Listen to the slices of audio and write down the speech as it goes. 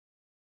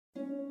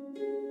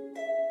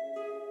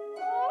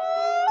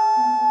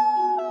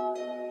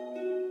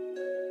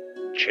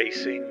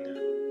Chasing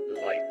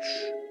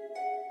Lights.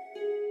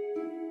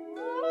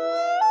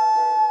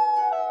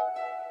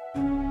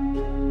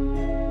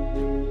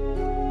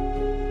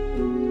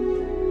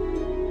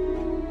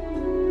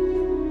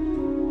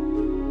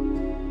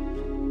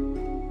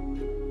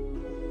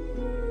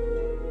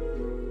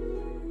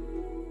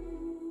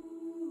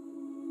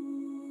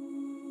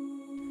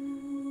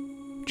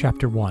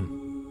 Chapter 1.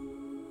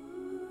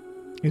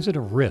 Is it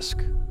a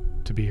risk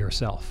to be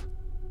yourself?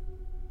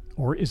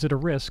 Or is it a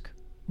risk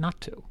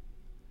not to?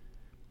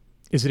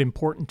 Is it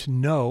important to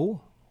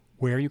know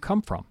where you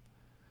come from?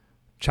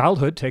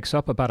 Childhood takes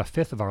up about a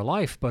fifth of our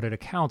life, but it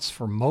accounts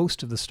for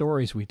most of the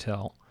stories we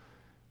tell.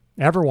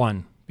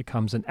 Everyone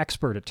becomes an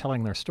expert at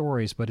telling their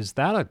stories, but is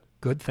that a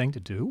good thing to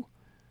do?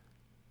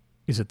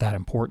 Is it that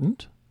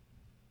important?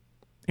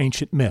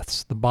 Ancient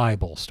myths, the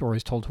Bible,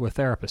 stories told to a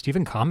therapist,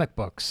 even comic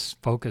books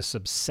focus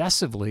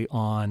obsessively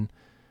on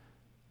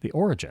the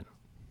origin.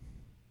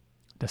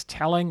 Does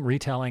telling,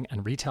 retelling,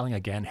 and retelling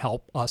again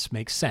help us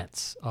make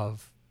sense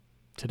of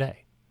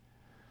today?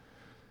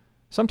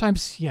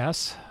 Sometimes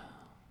yes,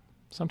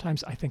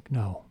 sometimes I think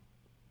no.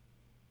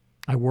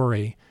 I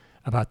worry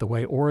about the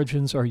way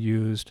origins are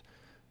used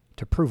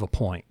to prove a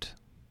point.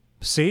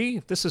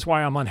 See, this is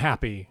why I'm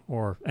unhappy,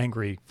 or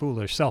angry,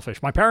 foolish,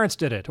 selfish. My parents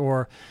did it.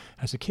 Or,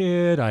 as a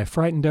kid, I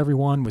frightened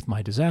everyone with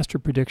my disaster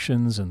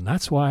predictions, and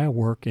that's why I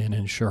work in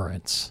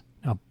insurance.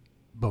 Now,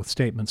 both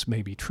statements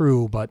may be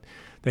true, but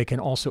they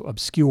can also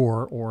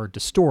obscure or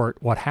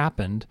distort what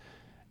happened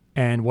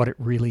and what it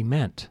really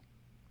meant.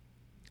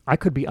 I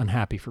could be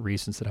unhappy for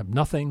reasons that have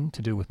nothing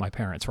to do with my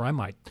parents, or I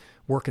might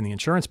work in the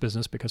insurance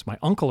business because my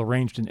uncle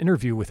arranged an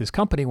interview with his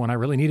company when I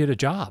really needed a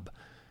job.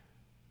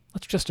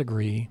 Let's just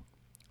agree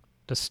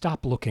to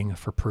stop looking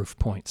for proof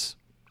points.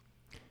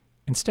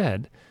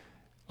 Instead,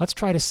 let's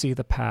try to see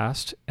the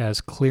past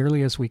as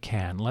clearly as we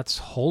can. Let's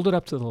hold it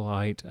up to the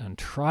light and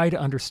try to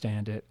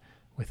understand it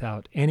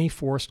without any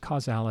forced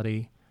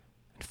causality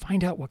and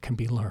find out what can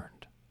be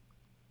learned.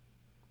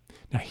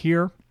 Now,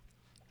 here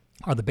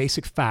are the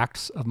basic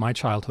facts of my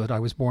childhood. I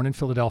was born in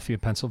Philadelphia,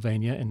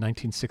 Pennsylvania in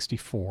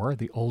 1964,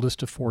 the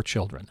oldest of 4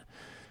 children.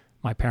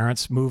 My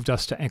parents moved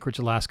us to Anchorage,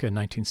 Alaska in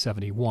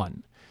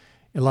 1971.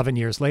 11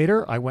 years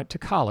later, I went to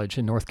college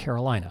in North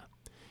Carolina.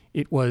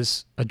 It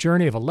was a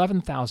journey of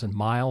 11,000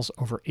 miles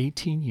over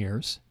 18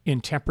 years in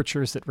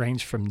temperatures that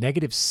ranged from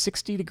negative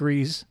 60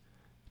 degrees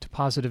to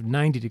positive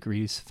 90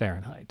 degrees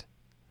Fahrenheit.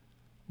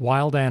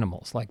 Wild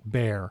animals like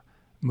bear,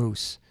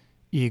 moose,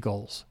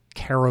 eagles,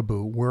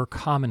 caribou were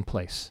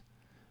commonplace.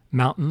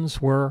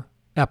 Mountains were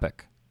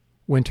epic.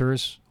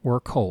 Winters were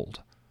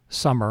cold.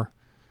 Summer,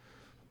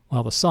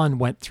 well, the sun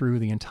went through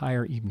the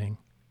entire evening.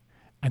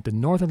 And the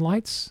northern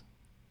lights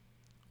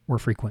were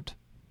frequent.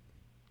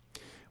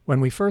 When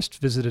we first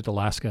visited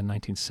Alaska in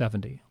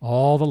 1970,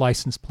 all the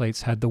license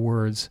plates had the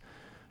words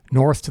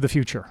 "North to the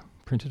Future"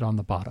 printed on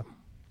the bottom.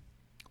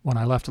 When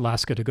I left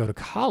Alaska to go to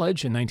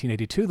college in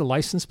 1982, the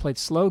license plate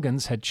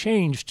slogans had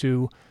changed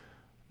to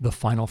 "The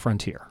Final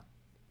Frontier."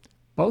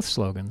 Both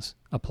slogans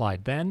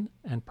applied then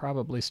and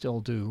probably still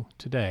do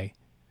today.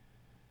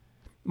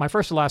 My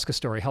first Alaska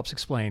story helps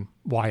explain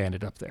why I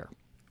ended up there.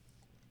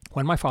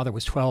 When my father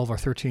was 12 or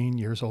 13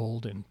 years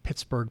old in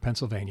Pittsburgh,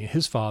 Pennsylvania,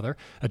 his father,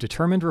 a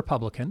determined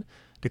Republican,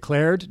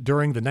 declared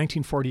during the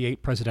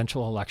 1948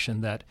 presidential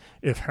election that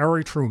if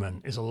Harry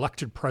Truman is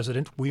elected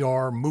president, we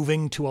are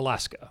moving to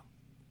Alaska.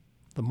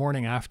 The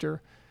morning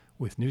after,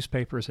 with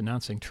newspapers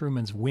announcing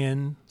Truman's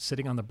win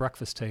sitting on the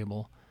breakfast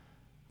table,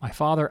 my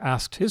father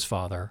asked his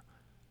father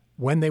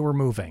when they were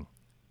moving,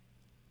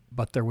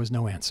 but there was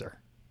no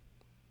answer.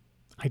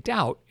 I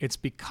doubt it's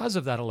because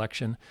of that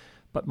election,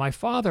 but my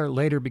father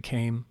later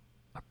became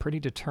a pretty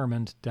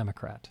determined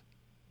Democrat.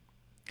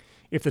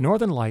 If the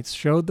Northern Lights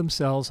showed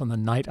themselves on the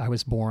night I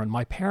was born,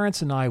 my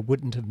parents and I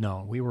wouldn't have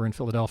known. We were in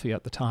Philadelphia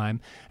at the time,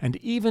 and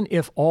even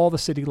if all the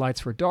city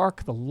lights were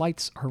dark, the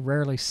lights are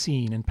rarely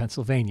seen in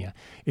Pennsylvania.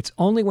 It's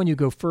only when you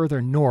go further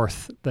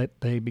north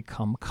that they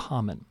become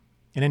common.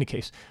 In any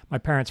case, my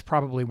parents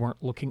probably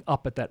weren't looking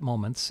up at that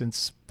moment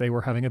since they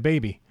were having a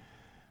baby.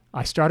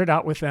 I started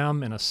out with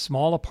them in a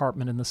small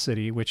apartment in the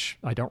city, which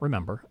I don't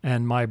remember,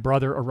 and my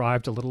brother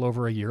arrived a little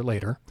over a year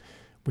later.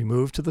 We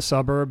moved to the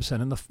suburbs,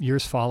 and in the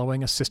years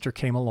following, a sister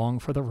came along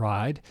for the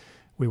ride.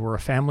 We were a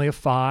family of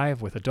 5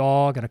 with a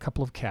dog and a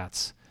couple of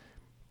cats.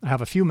 I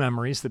have a few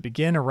memories that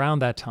begin around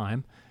that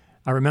time.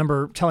 I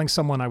remember telling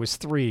someone I was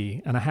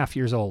 3.5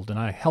 years old, and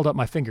I held up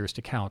my fingers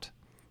to count.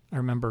 I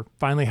remember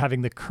finally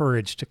having the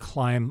courage to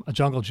climb a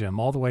jungle gym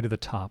all the way to the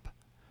top.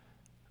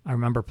 I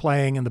remember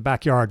playing in the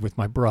backyard with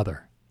my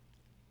brother.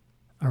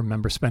 I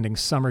remember spending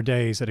summer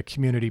days at a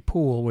community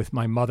pool with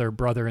my mother,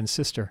 brother, and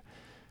sister.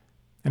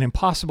 And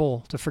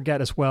impossible to forget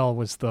as well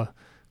was the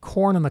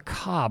corn on the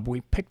cob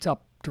we picked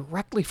up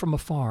directly from a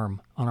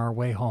farm on our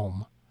way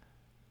home.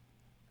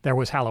 There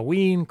was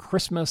Halloween,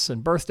 Christmas,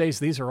 and birthdays.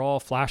 These are all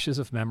flashes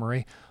of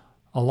memory,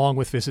 along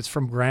with visits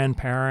from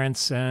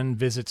grandparents and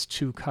visits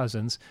to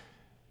cousins.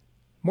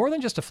 More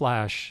than just a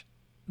flash,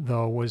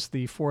 though, was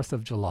the 4th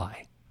of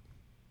July.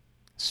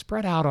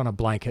 Spread out on a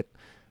blanket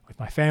with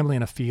my family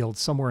in a field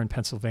somewhere in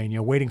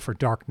Pennsylvania, waiting for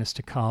darkness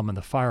to come and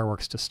the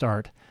fireworks to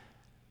start.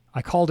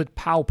 I called it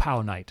Pow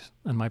Pow Night,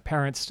 and my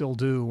parents still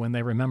do when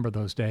they remember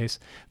those days.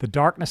 The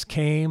darkness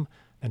came,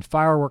 and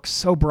fireworks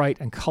so bright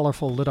and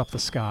colorful lit up the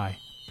sky.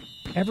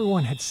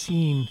 Everyone had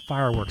seen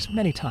fireworks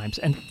many times,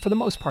 and for the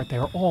most part, they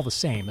are all the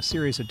same, a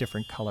series of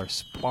different colors,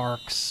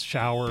 sparks,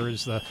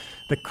 showers, the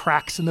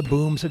cracks and the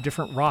booms of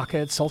different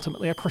rockets,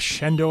 ultimately a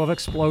crescendo of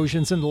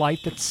explosions and light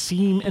that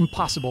seem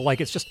impossible,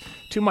 like it's just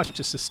too much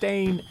to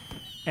sustain,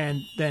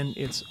 and then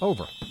it's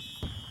over.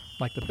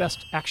 Like the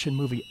best action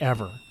movie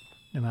ever.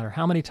 No matter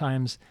how many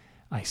times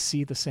I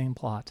see the same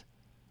plot,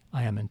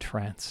 I am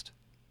entranced,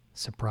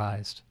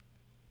 surprised,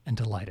 and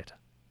delighted.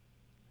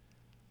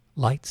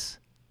 Lights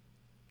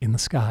in the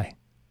sky.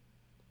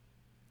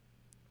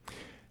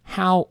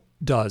 How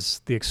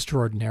does the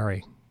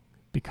extraordinary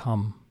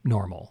become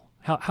normal?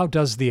 How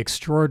does the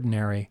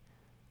extraordinary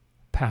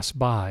pass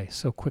by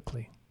so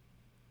quickly?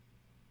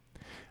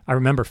 I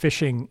remember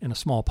fishing in a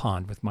small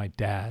pond with my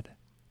dad,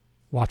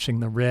 watching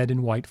the red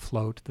and white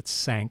float that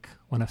sank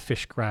when a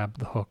fish grabbed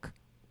the hook.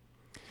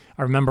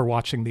 I remember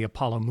watching the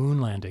Apollo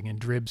moon landing in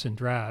dribs and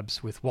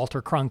drabs with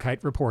Walter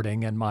Cronkite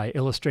reporting and my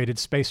illustrated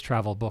space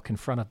travel book in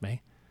front of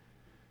me.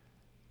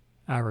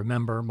 I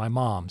remember my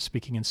mom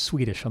speaking in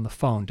Swedish on the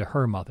phone to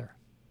her mother.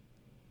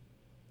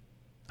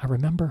 I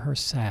remember her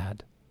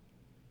sad.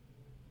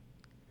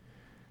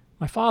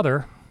 My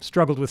father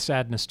struggled with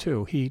sadness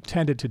too. He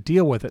tended to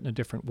deal with it in a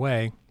different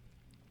way.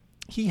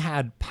 He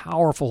had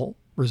powerful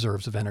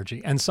reserves of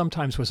energy and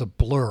sometimes was a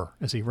blur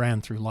as he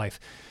ran through life.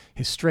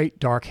 His straight,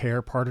 dark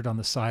hair parted on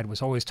the side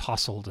was always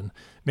tousled and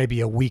maybe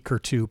a week or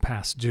two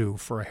past due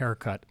for a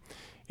haircut.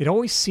 It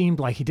always seemed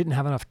like he didn't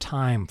have enough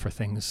time for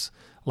things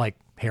like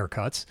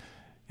haircuts.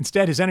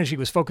 Instead, his energy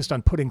was focused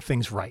on putting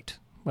things right,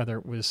 whether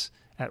it was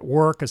at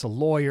work as a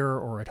lawyer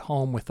or at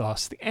home with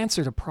us. The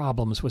answer to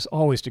problems was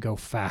always to go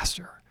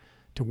faster,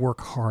 to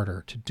work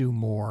harder, to do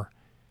more.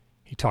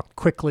 He talked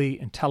quickly,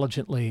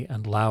 intelligently,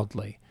 and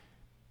loudly.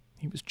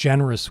 He was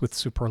generous with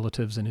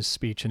superlatives in his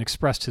speech and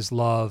expressed his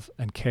love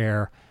and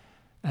care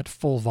at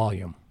full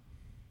volume.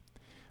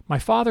 My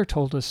father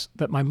told us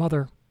that my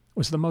mother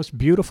was the most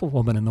beautiful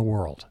woman in the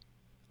world.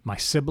 My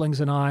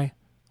siblings and I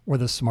were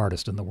the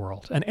smartest in the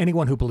world, and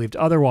anyone who believed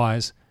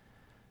otherwise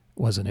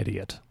was an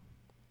idiot.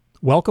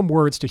 Welcome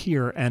words to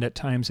hear, and at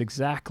times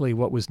exactly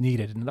what was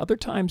needed, and at other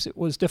times it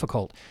was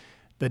difficult.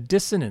 The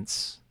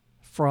dissonance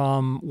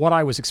from what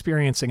I was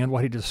experiencing and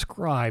what he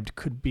described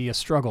could be a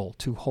struggle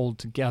to hold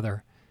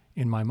together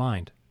in my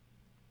mind.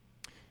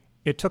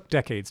 It took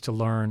decades to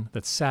learn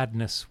that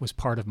sadness was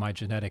part of my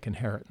genetic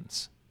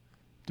inheritance.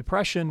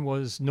 Depression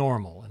was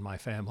normal in my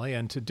family,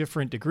 and to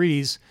different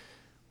degrees,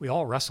 we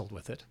all wrestled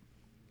with it.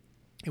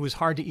 It was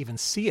hard to even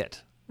see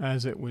it,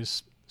 as it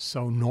was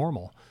so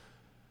normal.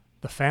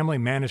 The family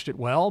managed it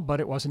well, but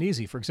it wasn't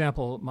easy. For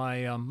example,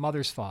 my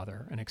mother's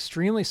father, an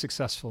extremely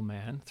successful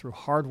man, through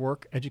hard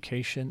work,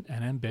 education,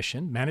 and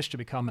ambition, managed to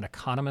become an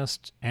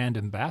economist and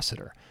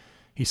ambassador.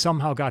 He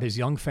somehow got his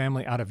young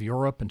family out of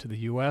Europe into the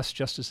U.S.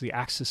 just as the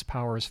Axis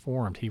powers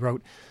formed. He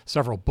wrote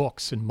several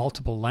books in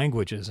multiple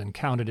languages and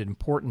counted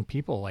important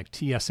people like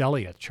T.S.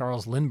 Eliot,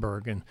 Charles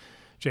Lindbergh, and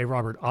J.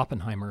 Robert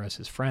Oppenheimer as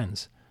his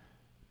friends.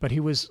 But he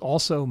was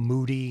also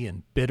moody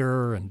and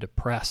bitter and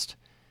depressed.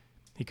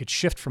 He could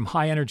shift from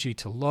high energy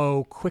to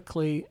low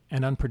quickly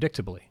and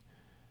unpredictably.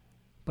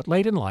 But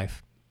late in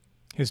life,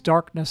 his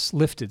darkness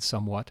lifted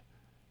somewhat,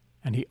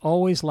 and he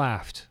always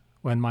laughed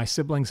when my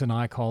siblings and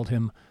I called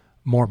him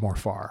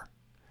Mormorfar,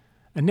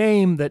 a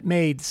name that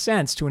made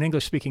sense to an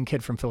English-speaking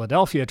kid from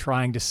Philadelphia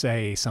trying to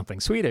say something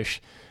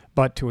Swedish,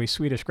 but to a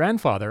Swedish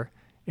grandfather,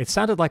 it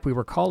sounded like we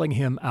were calling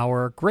him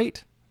our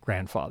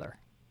great-grandfather.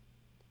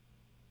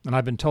 And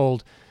I've been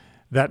told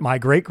that my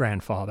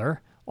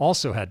great-grandfather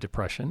also had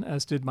depression,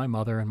 as did my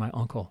mother and my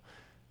uncle.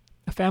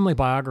 A family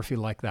biography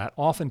like that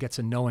often gets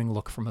a knowing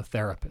look from a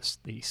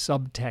therapist. The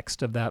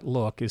subtext of that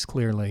look is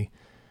clearly,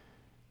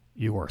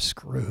 "You are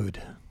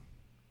screwed."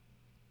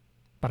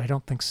 But I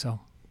don't think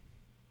so.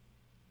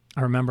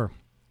 I remember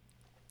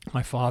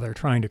my father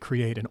trying to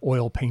create an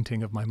oil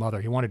painting of my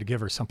mother. He wanted to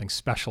give her something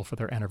special for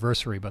their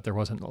anniversary, but there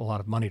wasn't a lot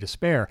of money to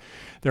spare.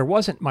 There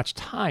wasn't much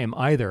time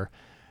either.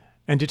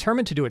 And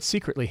determined to do it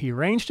secretly, he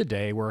arranged a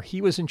day where he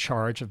was in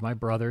charge of my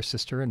brother,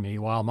 sister, and me,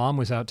 while Mom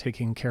was out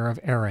taking care of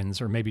errands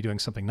or maybe doing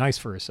something nice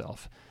for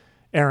herself.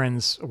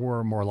 Errands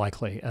were more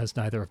likely, as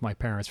neither of my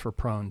parents were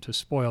prone to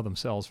spoil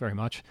themselves very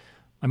much.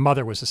 My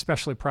mother was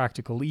especially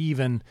practical.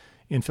 Even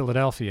in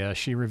Philadelphia,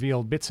 she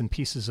revealed bits and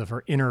pieces of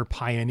her inner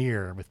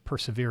pioneer with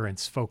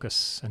perseverance,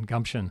 focus, and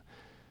gumption.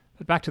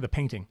 But back to the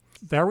painting.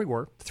 There we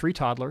were, 3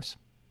 toddlers,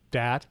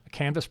 Dad, a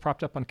canvas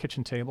propped up on a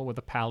kitchen table with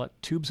a palette,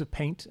 tubes of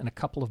paint, and a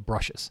couple of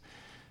brushes.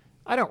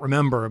 I don't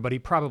remember, but he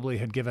probably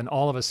had given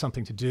all of us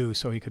something to do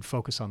so he could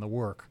focus on the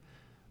work.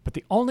 But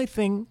the only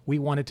thing we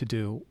wanted to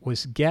do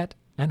was get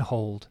and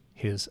hold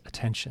his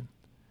attention.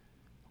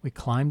 We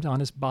climbed on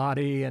his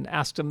body and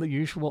asked him the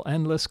usual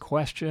endless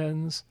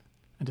questions,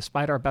 and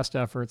despite our best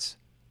efforts,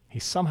 he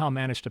somehow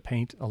managed to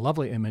paint a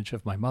lovely image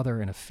of my mother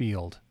in a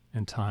field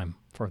in time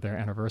for their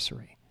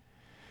anniversary.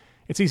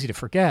 It's easy to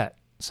forget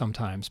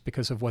sometimes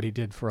because of what he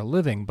did for a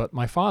living, but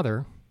my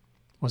father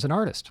was an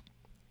artist.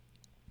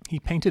 He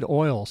painted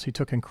oils, he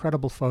took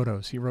incredible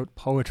photos, he wrote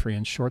poetry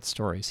and short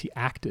stories, he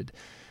acted,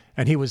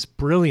 and he was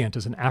brilliant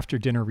as an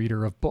after-dinner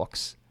reader of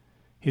books.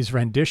 His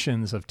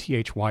renditions of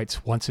T.H.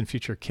 White's Once and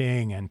Future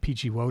King and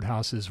P.G.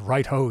 Wodehouse's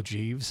Right Ho,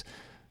 Jeeves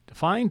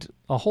defined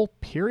a whole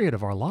period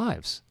of our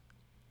lives.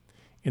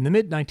 In the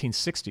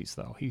mid-1960s,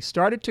 though, he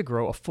started to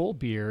grow a full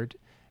beard,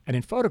 and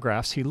in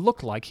photographs he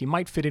looked like he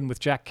might fit in with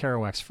Jack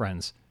Kerouac's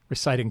friends,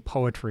 reciting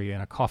poetry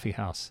in a coffee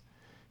house.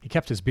 He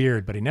kept his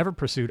beard, but he never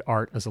pursued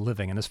art as a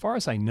living, and as far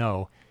as I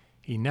know,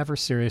 he never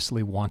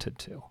seriously wanted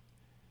to.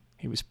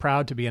 He was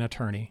proud to be an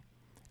attorney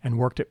and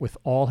worked it with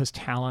all his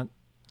talent,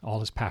 all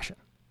his passion.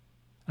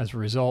 As a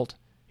result,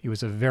 he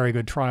was a very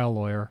good trial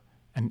lawyer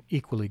and an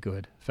equally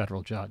good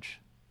federal judge.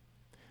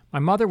 My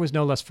mother was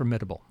no less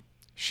formidable.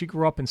 She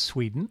grew up in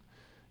Sweden,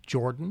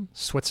 Jordan,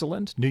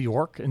 Switzerland, New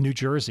York, and New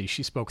Jersey.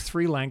 She spoke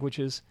 3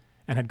 languages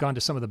and had gone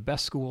to some of the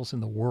best schools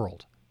in the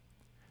world.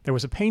 There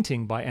was a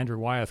painting by Andrew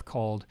Wyeth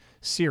called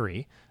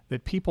Siri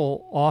that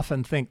people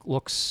often think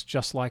looks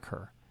just like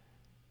her.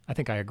 I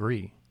think I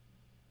agree.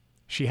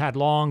 She had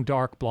long,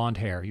 dark blonde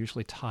hair,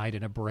 usually tied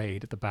in a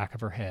braid at the back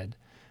of her head.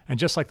 And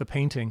just like the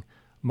painting,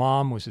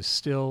 Mom was as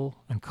still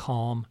and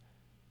calm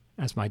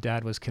as my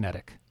dad was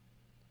kinetic.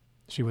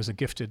 She was a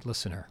gifted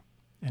listener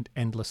and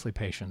endlessly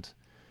patient.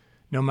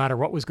 No matter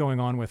what was going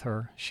on with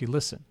her, she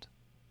listened.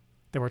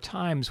 There were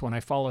times when I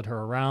followed her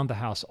around the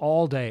house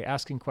all day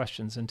asking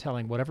questions and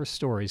telling whatever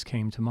stories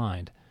came to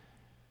mind.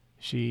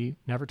 She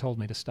never told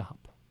me to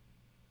stop.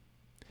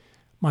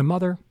 My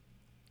mother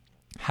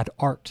had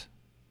art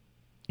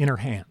in her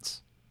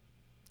hands.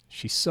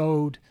 She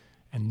sewed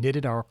and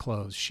knitted our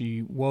clothes.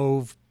 She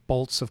wove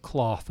bolts of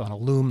cloth on a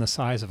loom the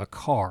size of a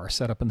car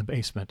set up in the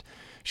basement.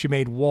 She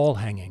made wall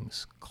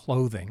hangings,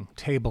 clothing,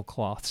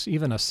 tablecloths,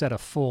 even a set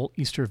of full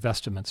Easter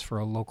vestments for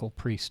a local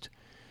priest.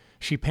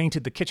 She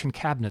painted the kitchen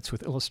cabinets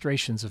with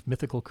illustrations of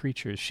mythical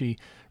creatures. She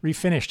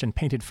refinished and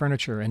painted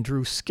furniture and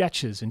drew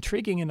sketches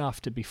intriguing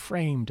enough to be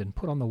framed and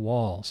put on the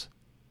walls.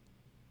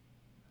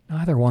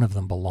 Neither one of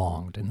them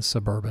belonged in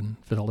suburban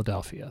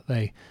Philadelphia.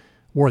 They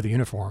wore the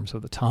uniforms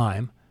of the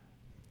time.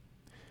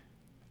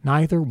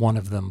 Neither one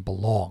of them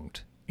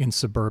belonged in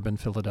suburban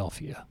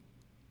Philadelphia.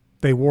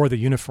 They wore the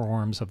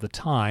uniforms of the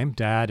time,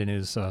 Dad in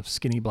his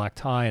skinny black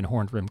tie and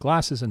horn-rimmed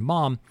glasses, and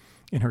Mom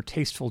in her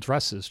tasteful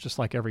dresses, just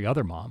like every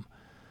other mom.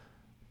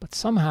 But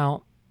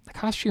somehow, the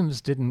costumes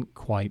didn't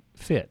quite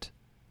fit.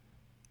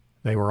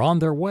 They were on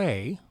their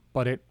way,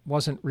 but it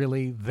wasn't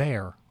really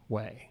their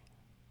way.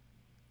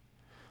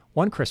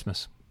 One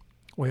Christmas,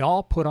 we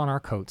all put on our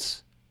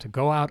coats to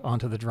go out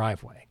onto the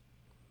driveway.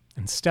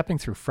 And stepping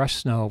through fresh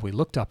snow, we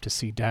looked up to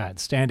see Dad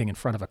standing in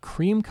front of a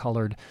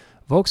cream-colored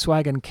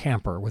Volkswagen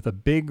camper with a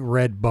big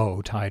red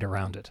bow tied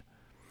around it.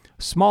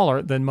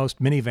 Smaller than most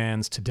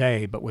minivans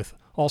today, but with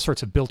all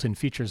sorts of built-in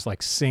features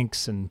like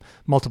sinks and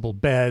multiple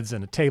beds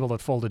and a table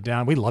that folded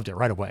down. We loved it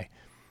right away.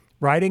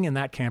 Riding in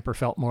that camper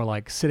felt more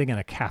like sitting in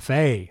a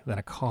cafe than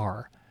a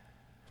car.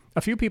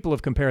 A few people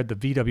have compared the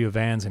VW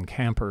vans and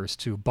campers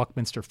to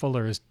Buckminster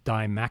Fuller's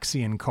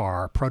Dymaxion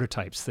car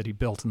prototypes that he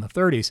built in the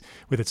 30s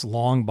with its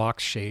long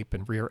box shape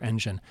and rear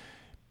engine.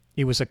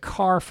 It was a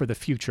car for the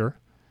future,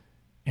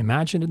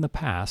 imagined in the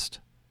past,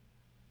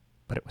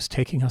 but it was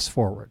taking us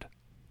forward.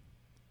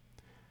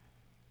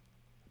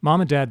 Mom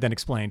and Dad then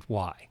explained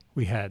why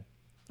we had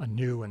a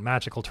new and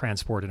magical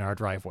transport in our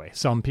driveway.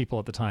 Some people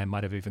at the time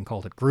might have even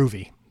called it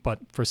groovy. But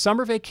for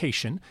summer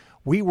vacation,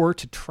 we were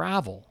to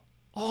travel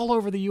all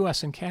over the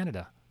U.S. and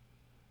Canada.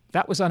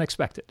 That was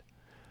unexpected.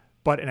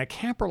 But in a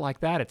camper like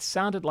that, it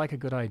sounded like a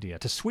good idea.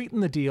 To sweeten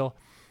the deal,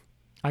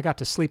 I got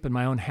to sleep in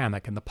my own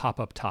hammock in the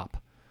pop-up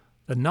top.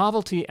 The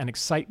novelty and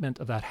excitement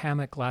of that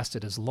hammock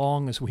lasted as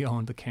long as we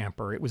owned the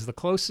camper. It was the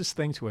closest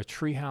thing to a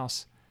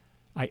treehouse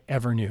I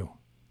ever knew.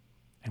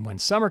 And when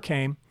summer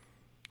came,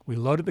 we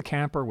loaded the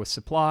camper with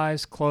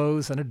supplies,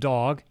 clothes, and a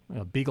dog,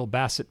 a Beagle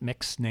Basset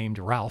mix named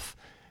Ralph,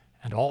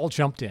 and all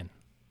jumped in.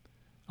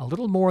 A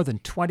little more than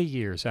 20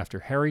 years after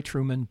Harry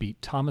Truman beat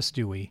Thomas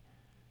Dewey,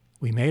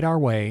 we made our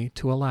way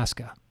to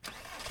Alaska.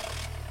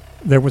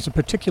 There was a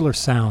particular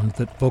sound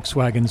that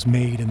Volkswagens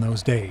made in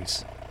those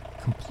days,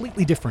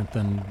 completely different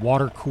than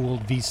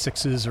water-cooled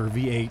V6s or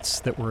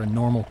V8s that were in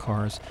normal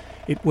cars.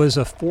 It was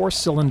a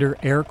 4-cylinder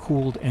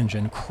air-cooled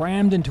engine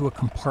crammed into a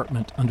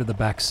compartment under the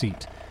back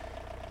seat.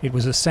 It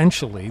was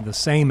essentially the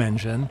same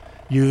engine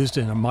used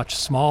in a much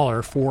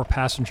smaller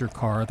 4-passenger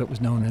car that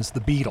was known as the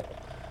Beetle.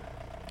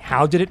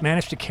 How did it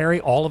manage to carry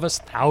all of us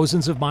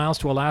thousands of miles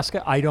to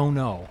Alaska? I don't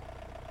know.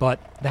 But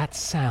that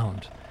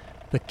sound,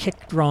 the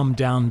kick drum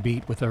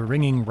downbeat with a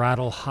ringing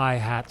rattle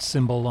hi-hat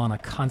cymbal on a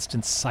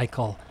constant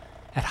cycle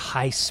at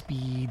high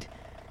speed,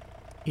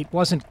 it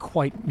wasn't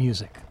quite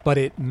music, but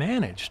it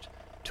managed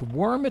to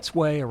worm its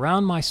way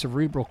around my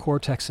cerebral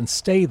cortex and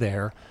stay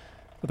there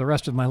for the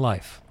rest of my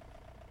life.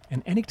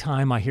 And any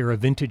time I hear a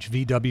vintage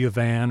VW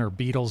van or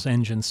Beetle's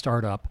engine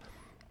start up,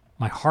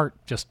 My heart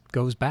just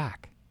goes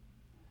back.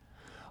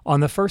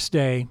 On the first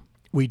day,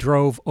 we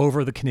drove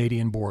over the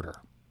Canadian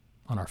border.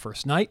 On our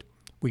first night,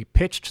 we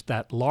pitched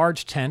that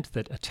large tent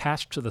that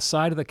attached to the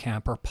side of the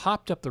camper,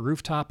 popped up the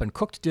rooftop, and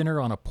cooked dinner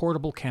on a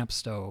portable camp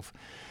stove.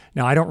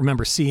 Now, I don't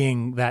remember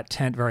seeing that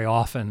tent very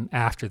often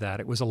after that.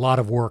 It was a lot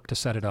of work to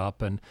set it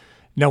up, and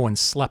no one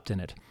slept in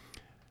it.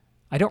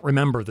 I don't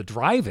remember the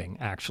driving,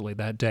 actually,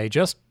 that day,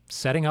 just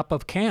setting up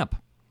of camp.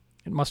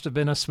 It must have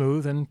been a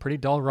smooth and pretty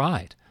dull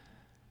ride.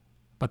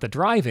 But the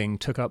driving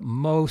took up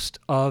most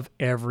of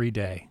every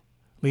day,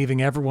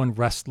 leaving everyone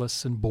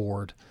restless and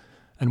bored.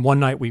 And one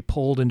night we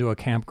pulled into a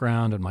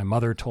campground and my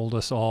mother told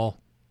us all,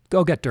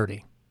 "Go get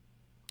dirty."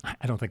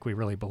 I don't think we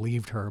really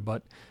believed her,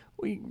 but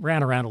we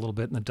ran around a little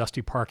bit in the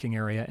dusty parking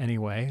area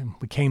anyway.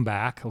 We came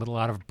back a little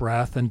out of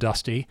breath and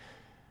dusty.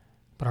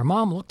 But our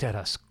mom looked at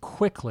us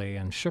quickly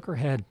and shook her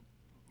head.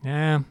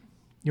 "Nah,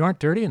 you aren't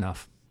dirty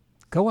enough.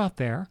 Go out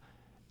there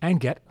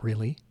and get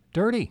really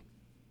dirty."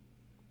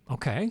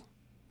 Okay,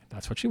 if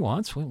that's what she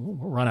wants, we'll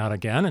run out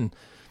again. And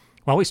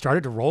well, we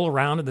started to roll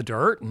around in the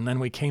dirt, and then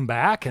we came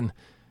back, and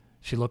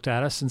she looked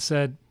at us and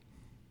said,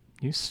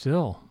 "You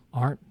still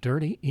aren't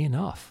dirty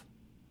enough."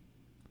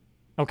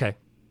 Okay,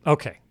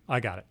 I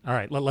got it. All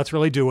right, let's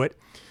really do it.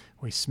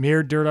 We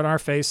smeared dirt on our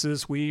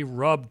faces. We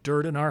rubbed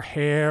dirt in our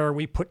hair.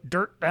 We put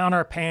dirt down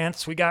our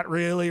pants. We got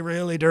really,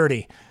 really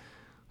dirty.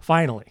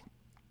 Finally,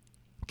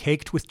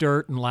 caked with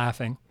dirt and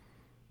laughing,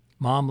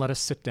 Mom let us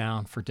sit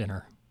down for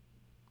dinner.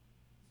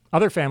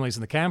 Other families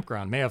in the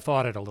campground may have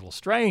thought it a little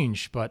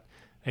strange, but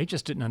they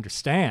just didn't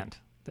understand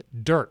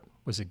that dirt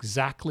was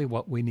exactly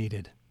what we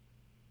needed.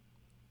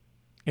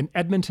 In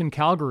Edmonton,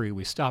 Calgary,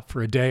 we stopped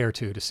for a day or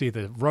two to see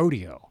the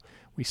rodeo.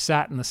 We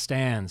sat in the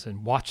stands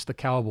and watched the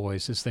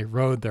cowboys as they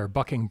rode their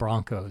bucking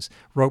broncos,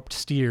 roped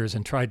steers,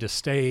 and tried to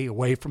stay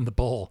away from the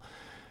bull.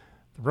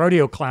 The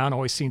rodeo clown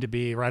always seemed to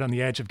be right on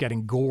the edge of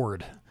getting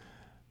gored.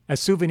 As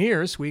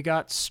souvenirs, we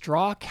got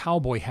straw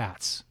cowboy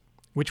hats,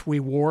 which we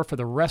wore for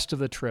the rest of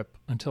the trip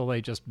until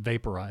they just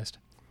vaporized.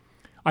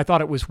 I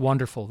thought it was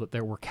wonderful that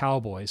there were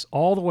cowboys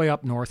all the way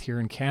up north here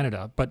in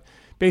Canada, but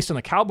based on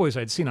the cowboys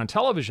I'd seen on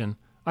television,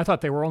 I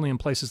thought they were only in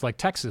places like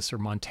Texas or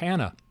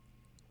Montana.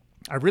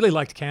 I really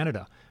liked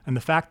Canada, and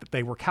the fact that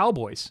they were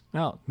cowboys,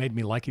 well, it made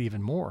me like it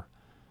even more.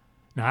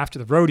 Now, after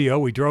the rodeo,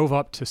 we drove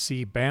up to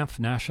see Banff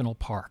National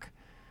Park.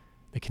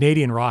 The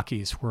Canadian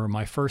Rockies were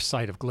my first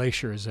sight of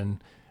glaciers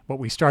and what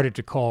we started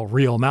to call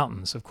real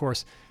mountains. Of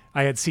course,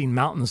 I had seen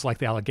mountains like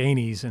the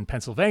Alleghenies in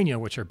Pennsylvania,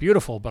 which are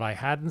beautiful, but I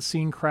hadn't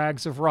seen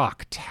crags of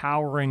rock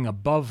towering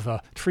above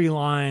the tree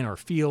line or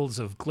fields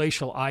of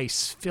glacial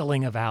ice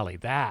filling a valley.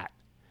 That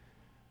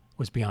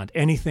was beyond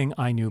anything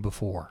I knew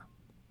before.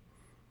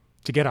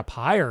 To get up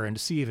higher and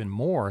to see even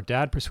more,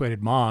 Dad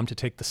persuaded Mom to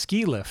take the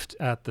ski lift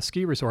at the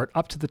ski resort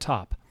up to the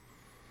top.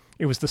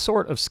 It was the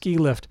sort of ski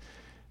lift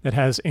that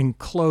has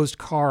enclosed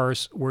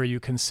cars where you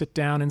can sit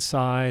down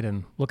inside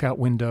and look out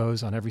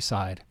windows on every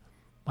side.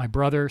 My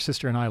brother,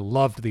 sister, and I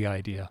loved the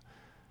idea,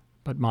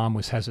 but Mom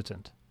was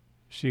hesitant.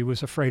 She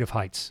was afraid of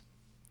heights.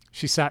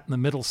 She sat in the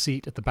middle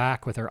seat at the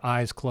back with her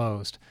eyes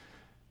closed.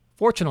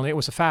 Fortunately, it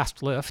was a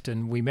fast lift,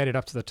 and we made it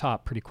up to the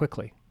top pretty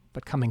quickly.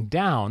 But coming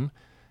down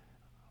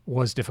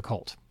was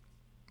difficult.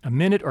 A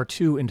minute or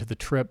two into the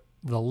trip,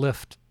 the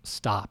lift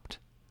stopped.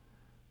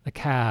 The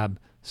cab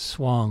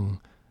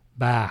swung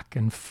back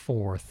and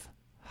forth,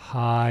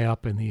 high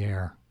up in the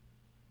air.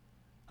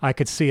 I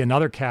could see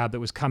another cab that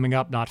was coming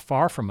up not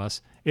far from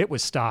us. It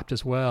was stopped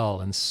as well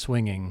and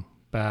swinging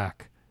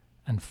back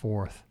and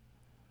forth.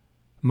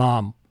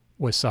 Mom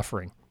was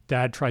suffering.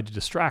 Dad tried to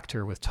distract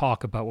her with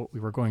talk about what we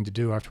were going to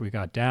do after we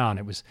got down.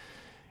 It was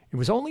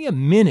only a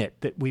minute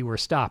that we were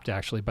stopped,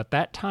 actually, but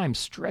that time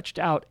stretched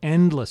out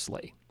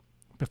endlessly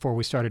before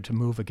we started to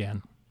move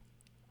again.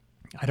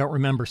 I don't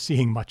remember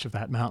seeing much of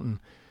that mountain,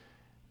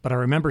 but I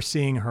remember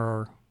seeing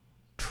her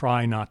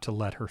try not to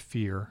let her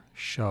fear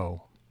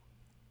show.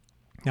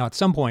 Now, at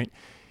some point,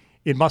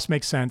 it must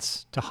make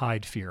sense to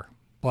hide fear,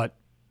 but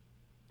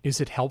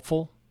is it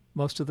helpful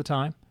most of the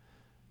time?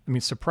 I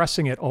mean,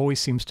 suppressing it always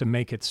seems to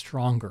make it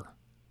stronger.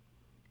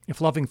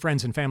 If loving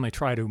friends and family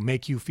try to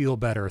make you feel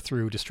better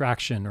through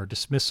distraction or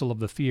dismissal of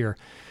the fear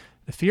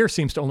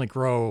seems to only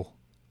grow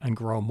and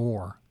grow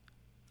more.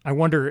 I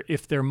wonder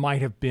if there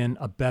might have been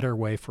a better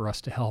way for us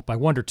to help. I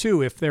wonder,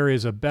 too, if there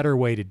is a better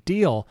way to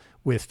deal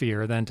with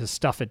fear than to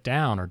stuff it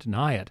down or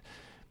deny it.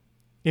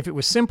 If it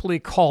was simply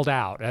called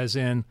out, as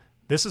in,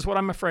 this is what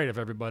I'm afraid of,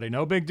 everybody,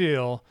 no big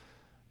deal,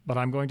 but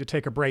I'm going to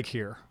take a break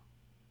here,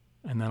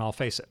 and then I'll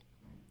face it.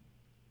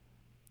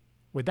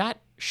 Would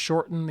that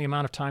shorten the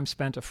amount of time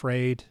spent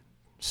afraid,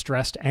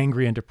 stressed,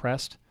 angry, and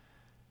depressed?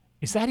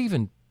 Is that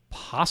even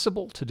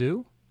possible to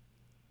do?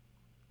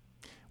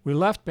 We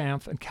left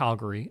Banff and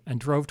Calgary and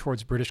drove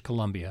towards British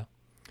Columbia,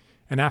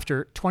 and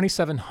after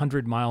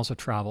 2,700 miles of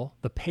travel,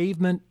 the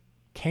pavement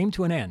came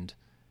to an end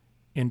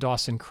in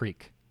Dawson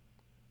Creek.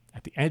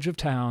 At the edge of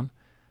town,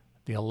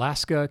 the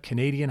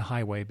Alaska-Canadian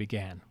Highway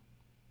began.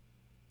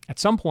 At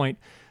some point,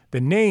 the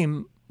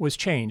name was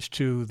changed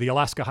to the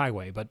Alaska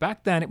Highway, but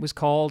back then it was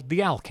called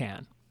the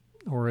Alcan.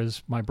 or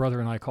as my brother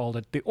and I called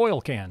it, the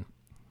oil can.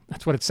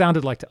 That's what it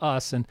sounded like to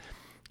us, and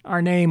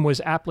our name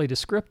was aptly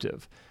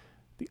descriptive.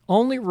 The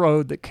only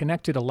road that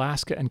connected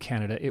Alaska and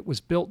Canada, it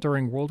was built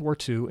during World War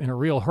II in a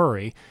real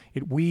hurry.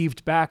 It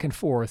weaved back and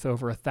forth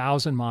over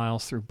 1,000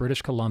 miles through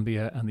British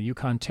Columbia and the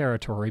Yukon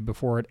Territory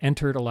before it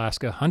entered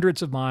Alaska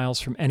hundreds of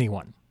miles from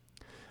anyone.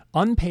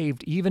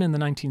 Unpaved even in the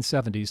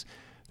 1970s,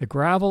 the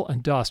gravel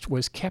and dust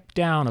was kept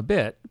down a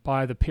bit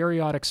by the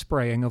periodic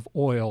spraying of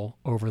oil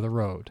over the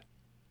road.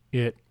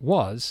 It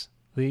was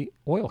the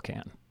oil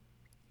can.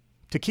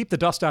 To keep the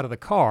dust out of the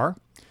car,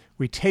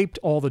 we taped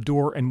all the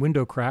door and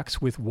window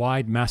cracks with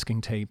wide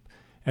masking tape,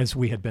 as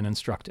we had been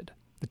instructed.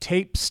 The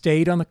tape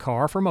stayed on the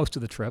car for most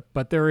of the trip,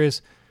 but there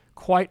is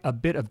quite a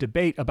bit of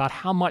debate about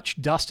how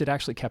much dust it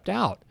actually kept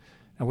out.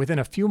 And within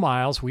a few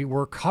miles, we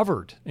were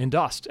covered in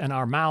dust, and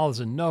our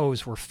mouths and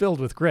nose were filled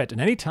with grit. And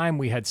any time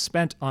we had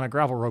spent on a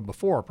gravel road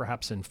before,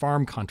 perhaps in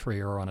farm country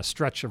or on a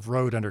stretch of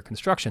road under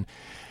construction,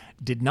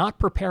 did not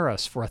prepare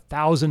us for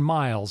 1,000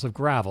 miles of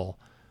gravel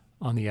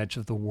on the edge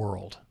of the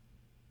world.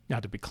 Now,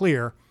 to be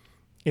clear,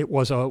 it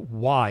was a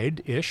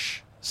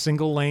wide-ish,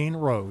 single-lane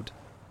road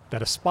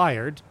that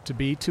aspired to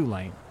be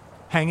two-lane.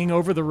 Hanging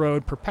over the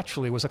road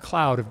perpetually was a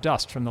cloud of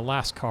dust from the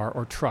last car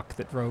or truck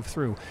that drove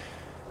through.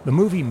 The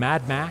movie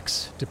Mad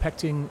Max,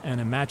 depicting an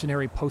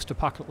imaginary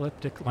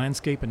post-apocalyptic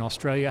landscape in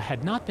Australia,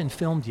 had not been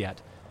filmed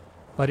yet,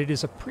 but it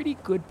is a pretty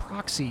good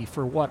proxy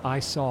for what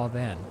I saw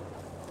then.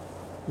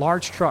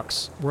 Large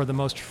trucks were the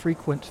most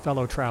frequent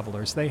fellow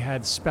travelers. They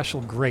had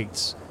special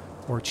grates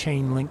or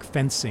chain-link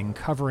fencing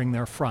covering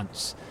their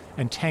fronts,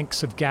 and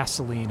tanks of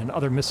gasoline and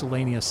other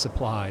miscellaneous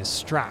supplies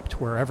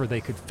strapped wherever they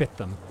could fit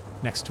them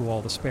next to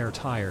all the spare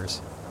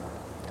tires.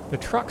 The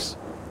trucks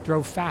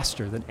drove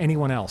faster than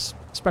anyone else,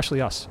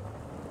 especially us.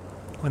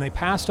 When they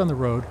passed on the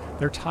road,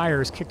 their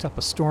tires kicked up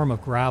a storm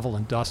of gravel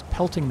and dust,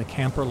 pelting the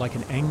camper like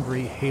an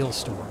angry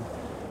hailstorm.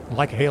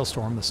 Like a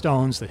hailstorm, the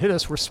stones that hit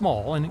us were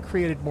small, and it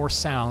created more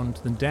sound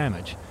than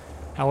damage.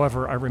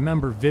 However, I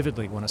remember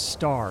vividly when a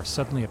star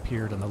suddenly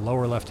appeared on the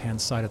lower left-hand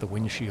side of the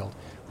windshield,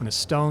 when a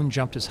stone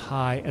jumped as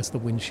high as the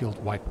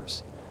windshield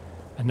wipers.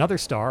 Another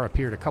star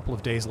appeared a couple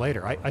of days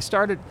later. I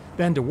started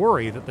then to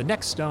worry that the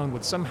next stone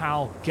would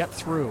somehow get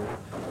through.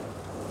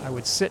 I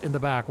would sit in the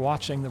back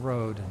watching the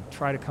road and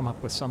try to come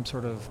up with some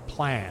sort of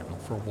plan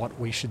for what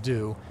we should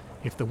do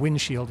if the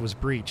windshield was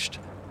breached.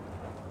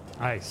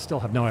 I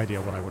still have no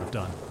idea what I would have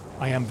done.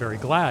 I am very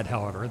glad,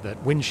 however,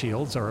 that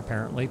windshields are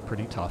apparently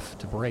pretty tough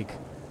to break.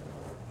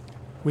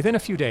 Within a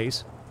few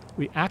days,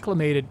 we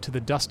acclimated to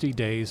the dusty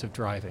days of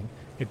driving.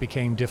 It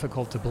became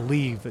difficult to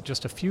believe that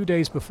just a few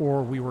days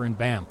before we were in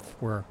Banff,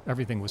 where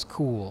everything was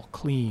cool,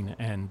 clean,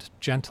 and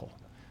gentle.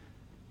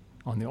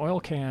 On the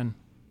oil can,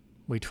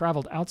 we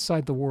traveled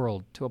outside the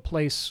world to a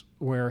place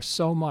where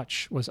so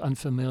much was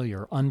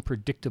unfamiliar,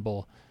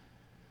 unpredictable,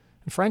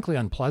 and frankly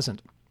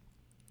unpleasant.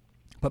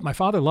 But my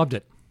father loved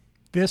it.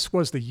 This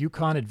was the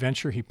Yukon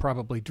adventure he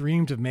probably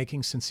dreamed of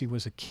making since he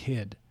was a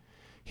kid.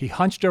 He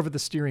hunched over the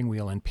steering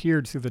wheel and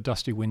peered through the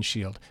dusty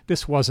windshield.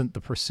 This wasn't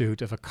the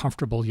pursuit of a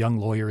comfortable young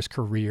lawyer's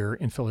career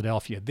in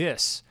Philadelphia.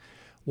 This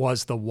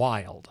was the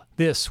wild.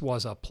 This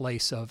was a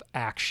place of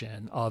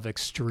action, of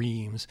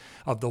extremes,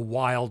 of the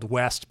Wild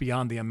West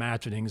beyond the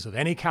imaginings of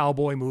any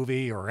cowboy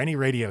movie or any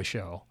radio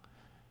show.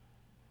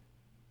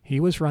 He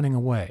was running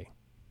away.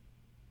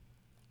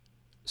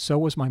 So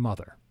was my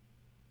mother.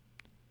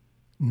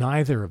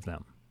 Neither of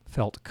them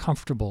felt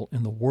comfortable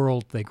in the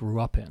world they grew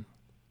up in.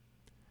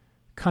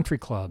 Country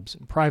clubs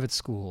and private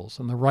schools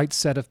and the right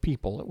set of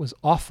people, it was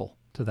awful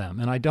to them,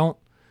 and I don't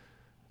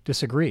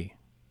disagree.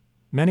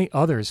 Many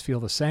others feel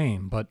the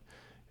same, but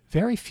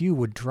very few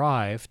would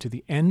drive to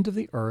the end of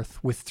the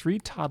earth with 3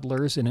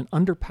 toddlers in an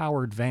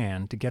underpowered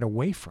van to get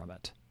away from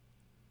it.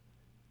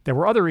 There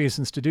were other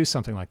reasons to do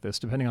something like this,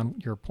 depending on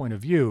your point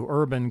of view.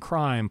 Urban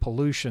crime,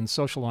 pollution,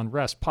 social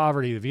unrest,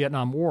 poverty, the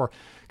Vietnam War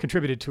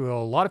contributed to a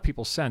lot of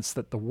people's sense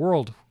that the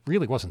world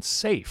really wasn't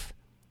safe.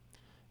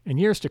 In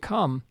years to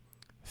come,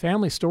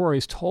 family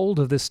stories told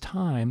of this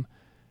time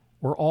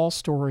were all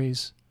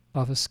stories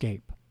of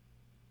escape.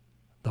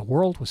 The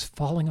world was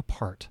falling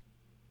apart,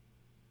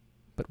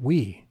 but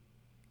we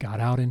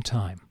got out in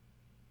time.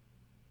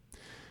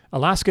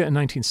 Alaska in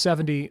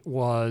 1970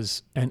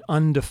 was an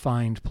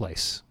undefined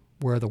place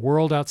where the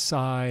world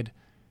outside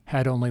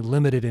had only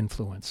limited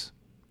influence.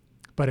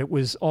 But it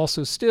was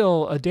also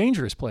still a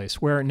dangerous place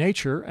where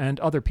nature and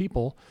other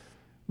people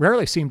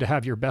rarely seemed to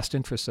have your best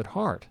interests at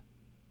heart.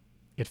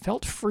 It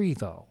felt free,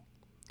 though.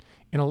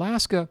 In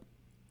Alaska,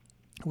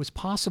 it was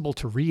possible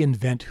to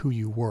reinvent who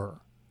you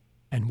were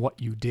and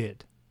what you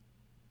did.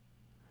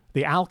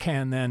 The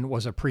Alcan then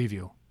was a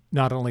preview,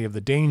 not only of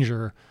the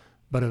danger,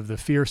 but of the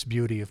fierce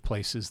beauty of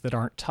places that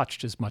aren't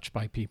touched as much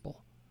by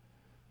people.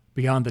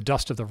 Beyond the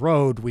dust of the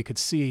road, we could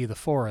see the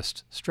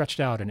forest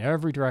stretched out in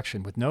every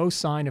direction with no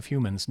sign of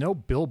humans, no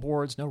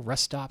billboards, no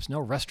rest stops,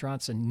 no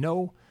restaurants, and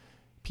no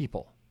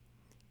people.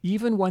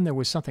 Even when there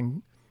was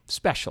something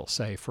special,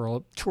 say, for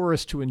a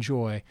tourist to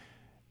enjoy,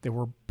 there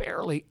were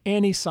barely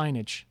any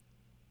signage.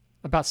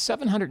 About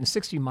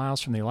 760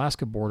 miles from the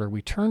Alaska border,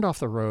 we turned off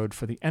the road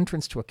for the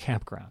entrance to a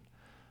campground.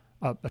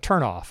 A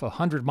turnoff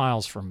 100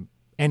 miles from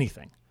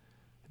anything.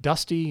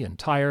 Dusty and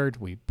tired,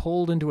 we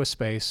pulled into a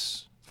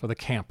space for the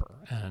camper,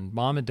 and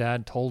Mom and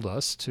Dad told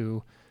us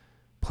to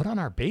put on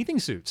our bathing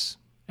suits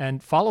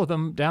and follow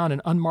them down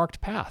an unmarked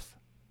path.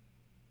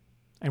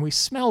 And we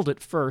smelled at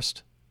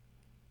first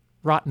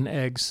rotten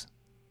eggs.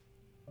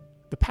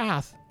 The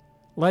path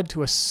led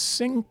to a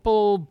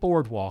simple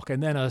boardwalk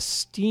and then a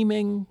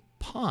steaming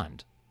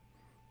pond.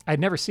 I'd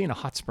never seen a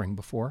hot spring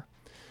before.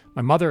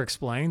 My mother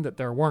explained that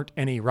there weren't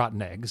any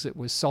rotten eggs. It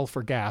was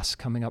sulfur gas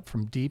coming up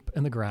from deep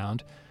in the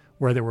ground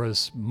where there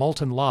was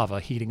molten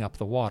lava heating up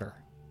the water.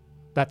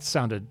 That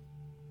sounded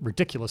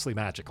ridiculously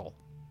magical.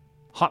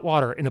 Hot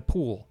water in a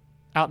pool,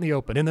 out in the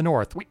open, in the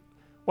north. We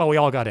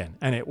all got in,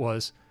 and it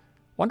was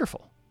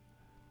wonderful.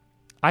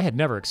 I had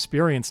never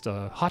experienced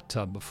a hot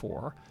tub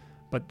before,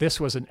 but this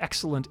was an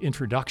excellent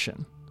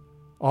introduction,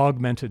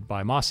 augmented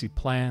by mossy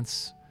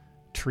plants,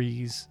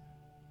 trees,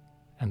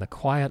 and the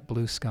quiet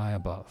blue sky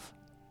above.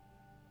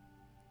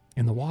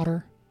 In the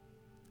water,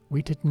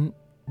 we didn't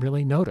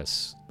really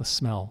notice the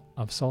smell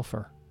of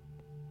sulfur.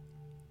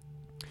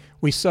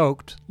 We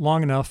soaked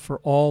long enough for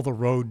all the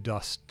road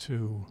dust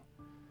to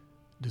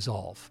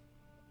dissolve.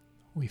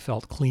 We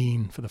felt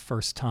clean for the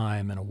first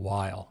time in a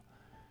while.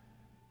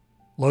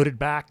 Loaded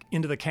back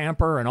into the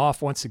camper and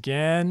off once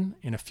again.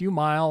 In a few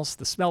miles,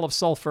 the smell of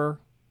sulfur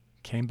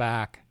came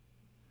back.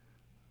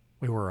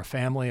 We were a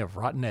family of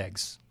rotten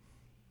eggs.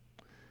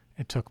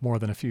 It took more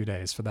than a few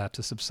days for that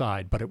to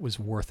subside, but it was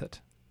worth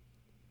it.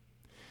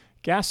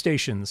 Gas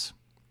stations,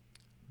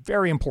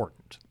 very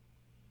important,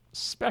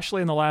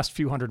 especially in the last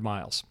few hundred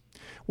miles.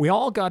 We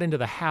all got into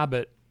the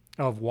habit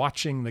of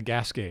watching the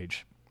gas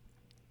gauge.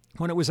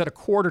 When it was at a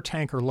quarter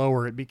tank or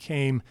lower, it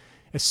became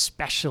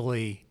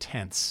especially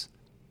tense.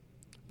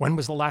 When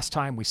was the last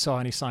time we saw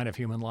any sign of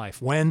human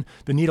life? When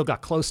the needle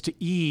got close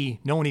to E,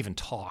 no one even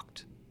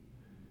talked.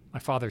 My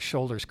father's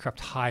shoulders crept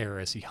higher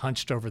as he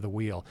hunched over the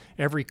wheel.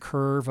 Every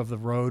curve of the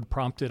road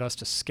prompted us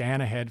to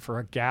scan ahead for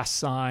a gas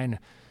sign,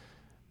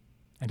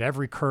 and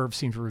every curve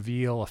seemed to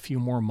reveal a few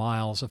more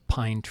miles of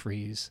pine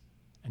trees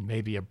and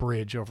maybe a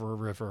bridge over a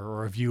river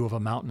or a view of a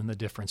mountain in the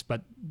distance,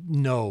 but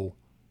no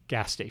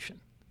gas station.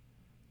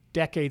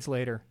 Decades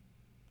later,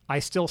 I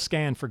still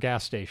scan for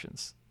gas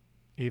stations,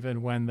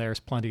 even when there's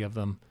plenty of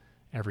them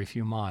every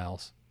few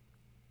miles.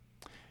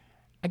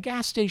 A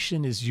gas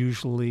station is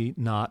usually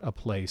not a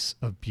place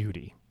of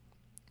beauty.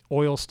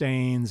 Oil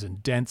stains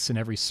and dents in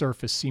every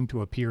surface seem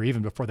to appear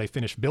even before they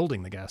finish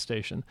building the gas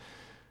station.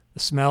 The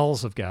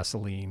smells of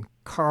gasoline,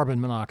 carbon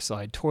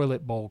monoxide,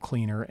 toilet bowl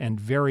cleaner, and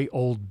very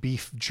old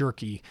beef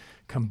jerky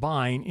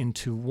combine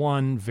into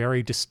one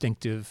very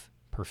distinctive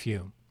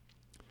perfume.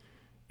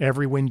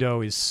 Every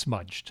window is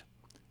smudged,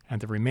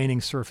 and the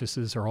remaining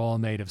surfaces are all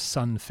made of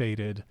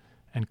sun-faded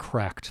and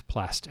cracked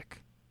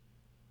plastic.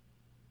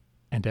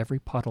 And every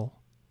puddle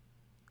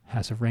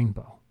has a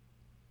rainbow.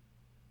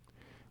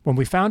 When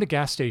we found a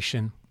gas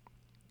station,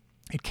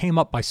 it came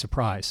up by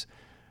surprise.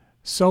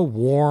 So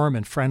warm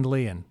and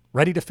friendly and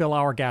ready to fill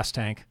our gas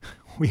tank,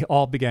 we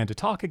all began to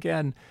talk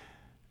again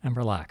and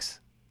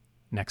relax.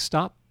 Next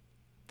stop,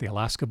 the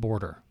Alaska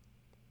border.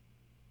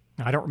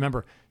 Now, I don't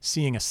remember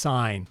seeing a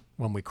sign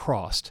when we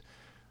crossed.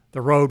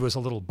 The road was a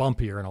little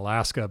bumpier in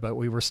Alaska, but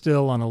we were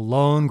still on a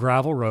lone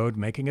gravel road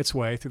making its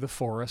way through the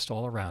forest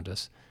all around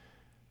us.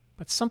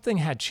 But something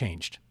had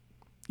changed,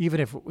 even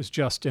if it was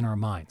just in our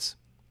minds.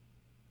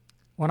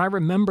 When I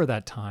remember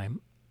that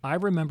time, I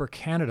remember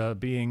Canada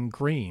being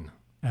green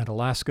and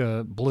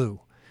Alaska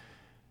blue.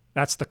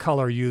 That's the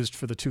color used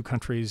for the two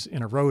countries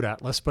in a road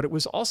atlas, but it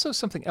was also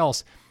something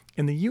else.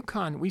 In the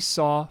Yukon, we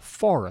saw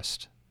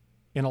forest.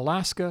 In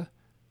Alaska,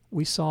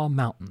 we saw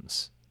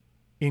mountains.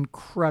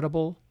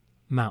 Incredible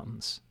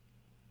mountains.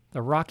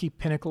 The rocky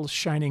pinnacles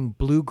shining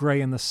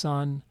blue-gray in the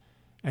sun,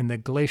 and the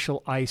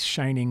glacial ice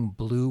shining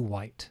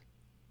blue-white.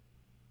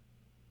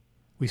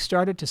 We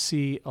started to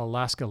see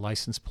Alaska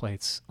license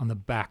plates on the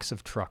backs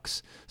of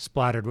trucks,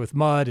 splattered with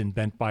mud and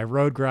bent by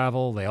road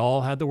gravel. They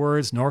all had the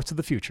words "North to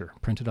the Future"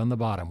 printed on the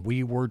bottom.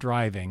 We were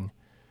driving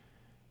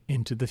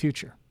into the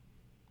future.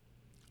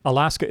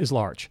 Alaska is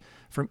large.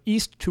 From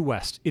east to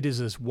west, it is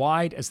as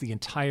wide as the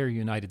entire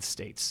United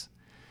States.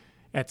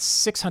 At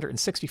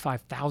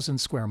 665,000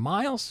 square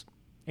miles,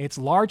 it's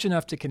large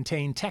enough to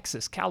contain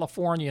Texas,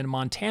 California, and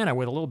Montana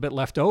with a little bit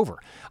left over.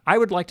 I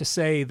would like to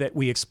say that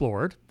we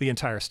explored the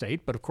entire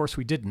state, but of course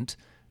we didn't,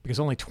 because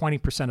only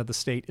 20% of the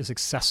state is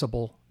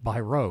accessible by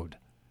road.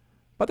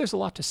 But there's a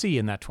lot to see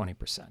in that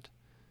 20%.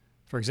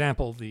 For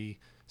example, the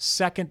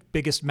second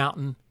biggest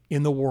mountain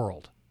in the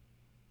world.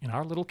 In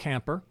our little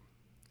camper,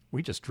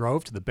 we just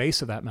drove to the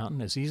base of that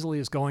mountain as easily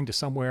as going to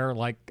somewhere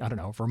like,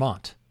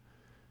 Vermont.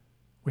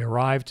 We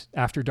arrived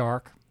after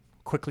dark,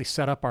 quickly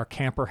set up our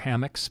camper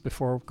hammocks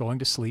before going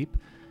to sleep.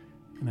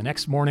 And the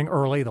next morning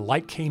early, the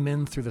light came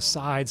in through the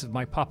sides of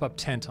my pop-up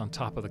tent on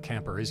top of the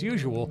camper. As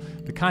usual,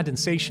 the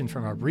condensation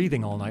from our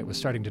breathing all night was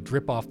starting to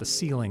drip off the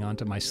ceiling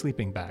onto my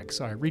sleeping bag.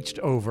 So I reached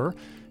over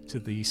to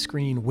the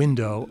screen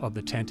window of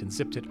the tent and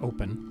zipped it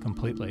open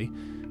completely.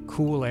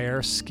 Cool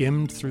air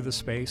skimmed through the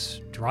space,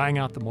 drying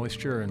out the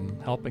moisture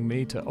and helping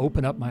me to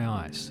open up my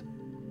eyes.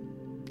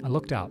 I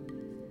looked out,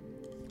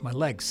 my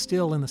legs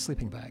still in the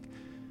sleeping bag,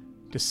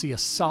 to see a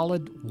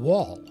solid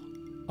wall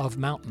of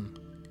mountain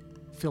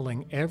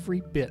filling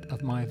every bit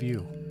of my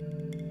view.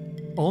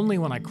 Only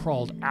when I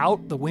crawled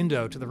out the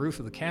window to the roof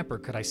of the camper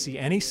could I see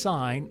any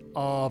sign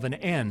of an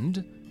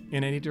end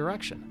in any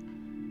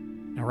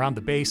direction. Now, around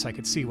the base, I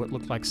could see what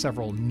looked like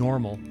several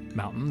normal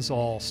mountains,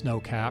 all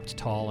snow-capped,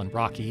 tall and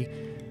rocky,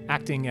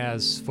 acting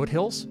as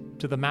foothills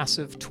to the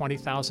massive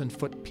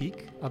 20,000-foot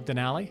peak of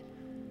Denali.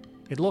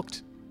 It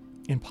looked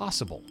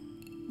impossible,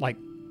 like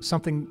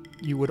something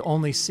you would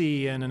only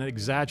see in an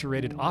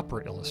exaggerated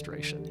opera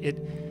illustration.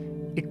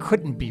 It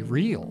couldn't be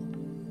real.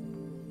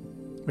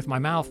 With my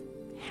mouth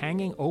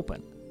hanging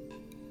open,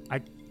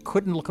 I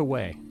couldn't look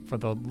away for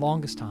the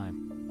longest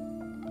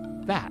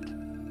time. That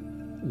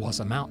was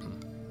a mountain.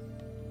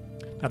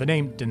 Now, the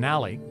name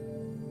Denali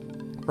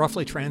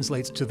roughly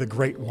translates to the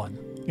Great One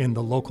in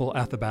the local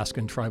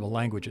Athabascan tribal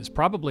languages,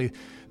 probably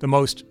the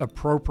most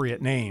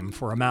appropriate name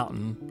for a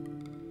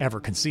mountain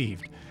ever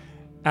conceived.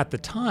 At the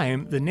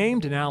time, the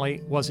name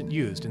Denali wasn't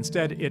used.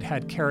 Instead, it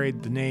had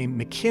carried the name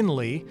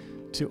McKinley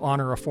to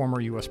honor a former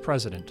U.S.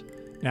 president.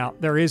 Now,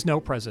 there is no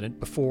president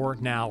before,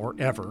 now, or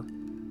ever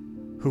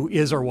who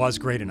is or was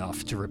great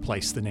enough to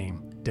replace the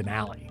name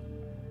Denali.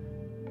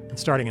 And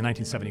starting in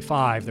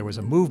 1975, there was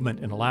a movement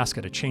in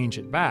Alaska to change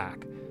it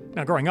back.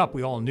 Now, growing up,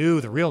 we all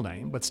knew the real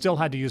name, but still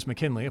had to use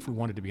McKinley if we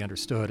wanted to be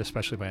understood,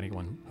 especially by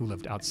anyone who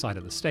lived outside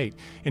of the state.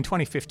 In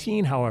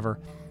 2015, however,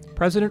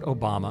 President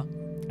Obama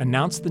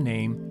announced the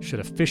name should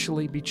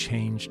officially be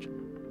changed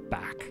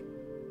back.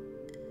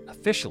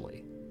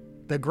 Officially,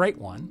 the Great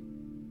One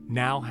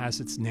now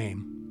has its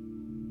name.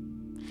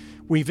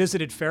 We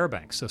visited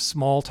Fairbanks, a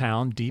small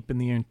town deep in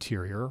the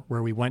interior,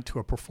 where we went to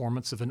a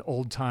performance of an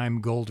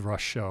old-time gold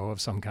rush show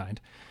of some kind.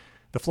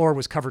 The floor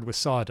was covered with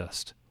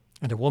sawdust,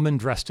 and a woman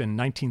dressed in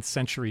 19th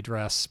century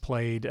dress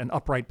played an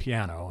upright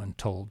piano and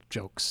told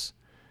jokes.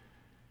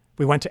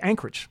 We went to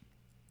Anchorage,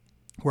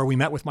 where we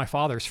met with my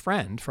father's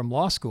friend from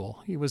law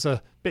school. He was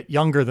a bit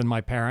younger than my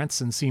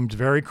parents and seemed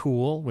very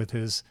cool with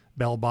his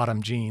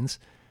bell-bottom jeans.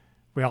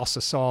 We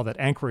also saw that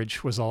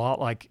Anchorage was a lot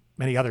like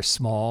many other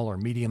small or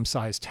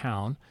medium-sized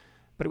town,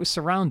 but it was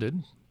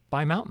surrounded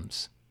by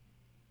mountains.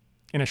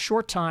 In a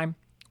short time,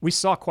 we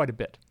saw quite a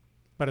bit.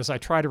 But as I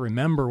try to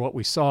remember what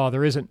we saw,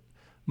 there isn't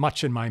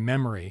much in my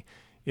memory.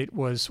 It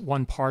was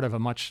one part of a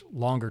much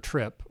longer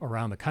trip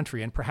around the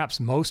country, and perhaps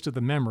most of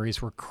the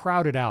memories were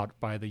crowded out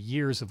by the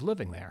years of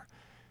living there.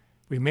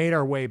 We made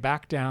our way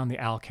back down the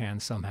Alcan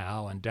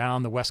somehow and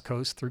down the West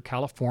Coast through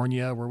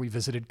California, where we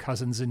visited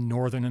cousins in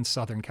Northern and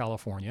Southern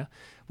California.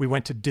 We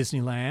went to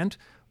Disneyland,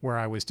 where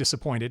I was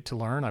disappointed to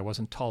learn I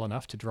wasn't tall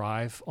enough to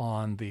drive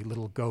on the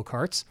little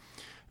go-karts.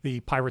 The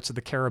Pirates of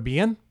the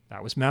Caribbean,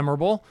 that was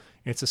memorable.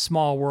 It's a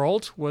Small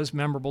World was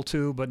memorable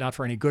too, but not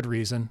for any good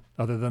reason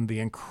other than the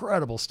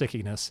incredible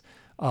stickiness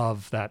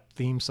of that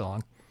theme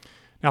song.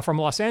 Now, from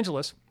Los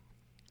Angeles,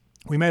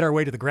 we made our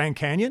way to the Grand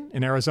Canyon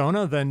in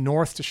Arizona, then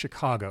north to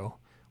Chicago.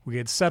 We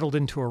had settled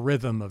into a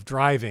rhythm of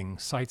driving,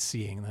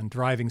 sightseeing, then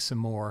driving some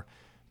more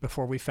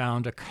before we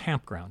found a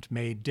campground,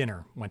 made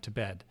dinner, went to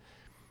bed.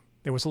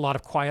 There was a lot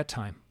of quiet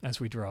time as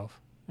we drove,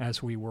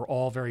 as we were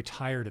all very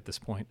tired at this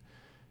point.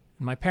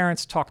 And my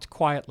parents talked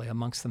quietly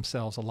amongst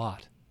themselves a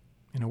lot,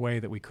 in a way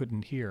that we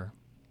couldn't hear.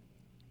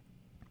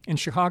 In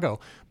Chicago,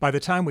 by the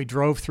time we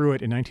drove through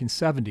it in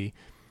 1970,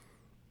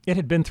 it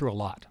had been through a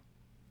lot.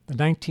 The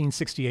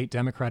 1968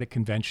 Democratic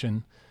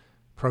Convention,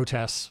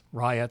 protests,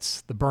 riots,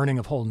 the burning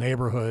of whole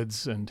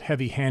neighborhoods, and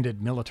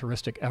heavy-handed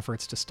militaristic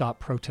efforts to stop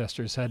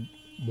protesters had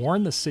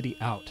worn the city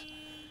out.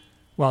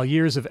 While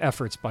years of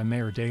efforts by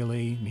Mayor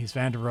Daley, Mies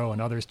van der Rohe,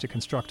 and others to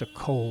construct a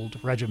cold,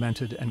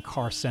 regimented, and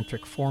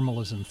car-centric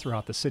formalism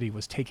throughout the city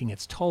was taking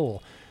its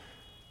toll,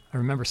 I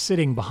remember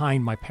sitting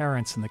behind my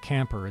parents in the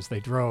camper as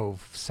they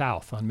drove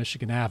south on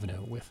Michigan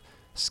Avenue with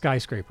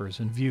skyscrapers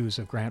and views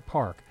of Grant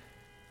Park.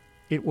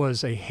 It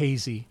was a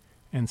hazy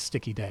and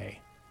sticky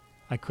day.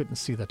 I couldn't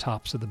see the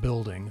tops of the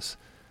buildings.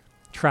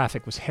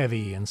 Traffic was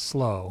heavy and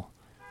slow.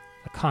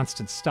 A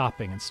constant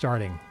stopping and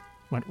starting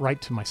went right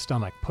to my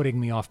stomach, putting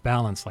me off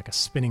balance like a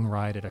spinning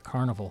ride at a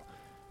carnival.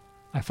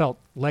 I felt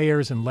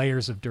layers and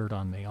layers of dirt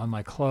on me, on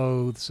my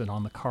clothes and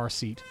on the car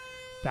seat.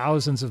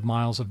 Thousands of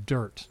miles of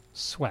dirt,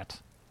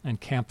 sweat, and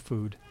camp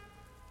food.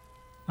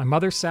 My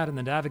mother sat in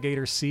the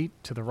navigator's seat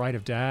to the right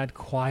of Dad,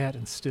 quiet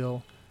and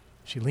still.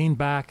 She leaned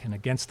back and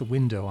against the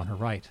window on her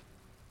right.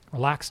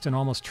 Relaxed and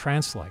almost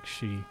trance-like,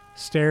 she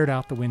stared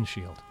out the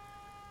windshield.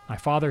 My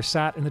father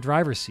sat in the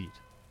driver's seat,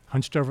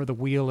 hunched over the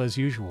wheel as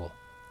usual.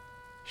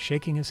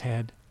 Shaking his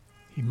head,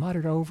 he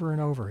muttered over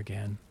and over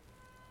again,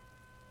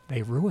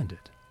 "They ruined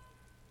it."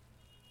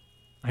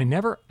 I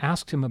never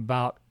asked him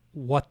about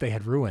what they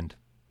had ruined,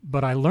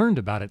 but I learned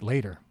about it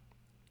later.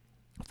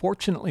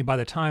 Fortunately, by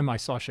the time I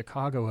saw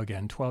Chicago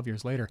again 12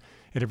 years later,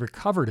 it had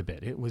recovered a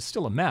bit. It was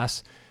still a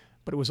mess,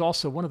 but it was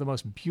also one of the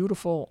most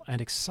beautiful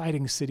and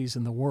exciting cities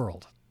in the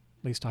world.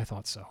 At least I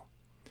thought so.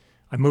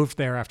 I moved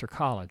there after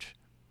college.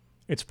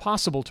 It's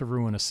possible to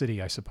ruin a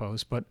city, I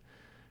suppose, but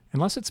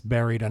unless it's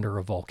buried under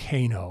a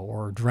volcano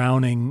or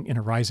drowning in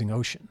a rising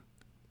ocean,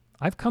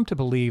 I've come to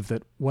believe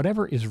that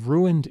whatever is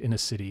ruined in a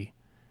city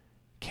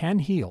can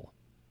heal,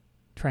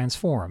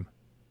 transform,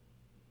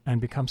 and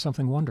become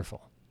something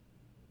wonderful.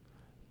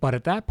 But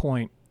at that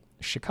point,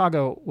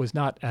 Chicago was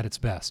not at its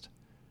best.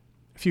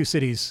 Few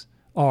cities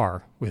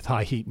are with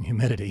high heat and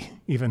humidity,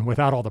 even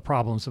without all the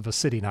problems of a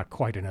city not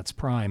quite in its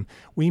prime.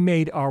 We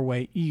made our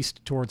way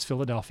east towards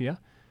Philadelphia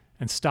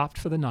and stopped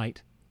for the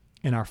night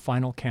in our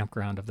final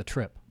campground of the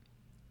trip.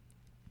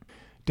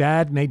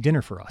 Dad made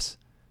dinner for us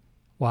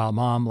while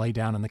Mom lay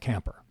down in the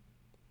camper.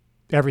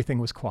 Everything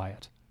was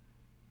quiet.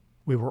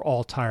 We were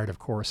all tired, of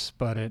course,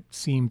 but it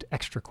seemed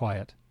extra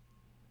quiet.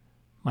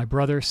 My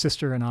brother,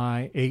 sister, and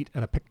I ate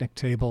at a picnic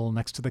table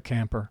next to the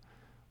camper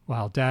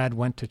while Dad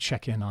went to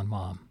check in on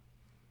Mom.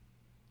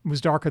 It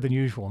was darker than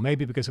usual,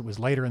 maybe because it was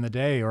later in the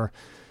day or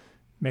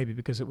maybe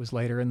because it was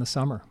later in the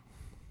summer.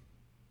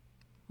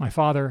 My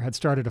father had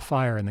started a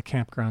fire in the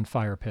campground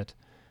fire pit,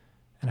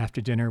 and after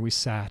dinner we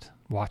sat,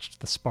 watched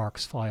the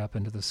sparks fly up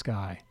into the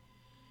sky.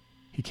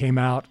 He came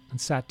out and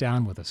sat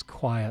down with us,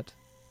 quiet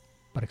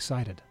but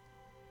excited.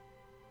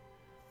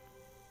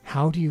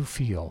 How do you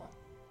feel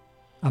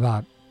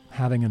about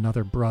having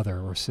another brother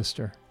or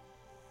sister?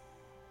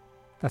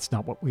 That's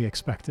not what we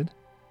expected.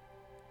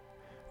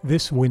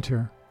 This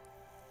winter,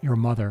 your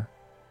mother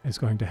is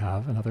going to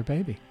have another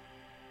baby.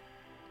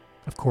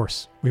 Of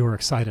course, we were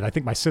excited. I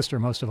think my sister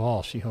most of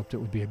all. She hoped it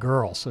would be a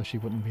girl so she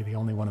wouldn't be the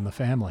only one in the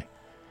family.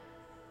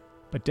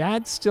 But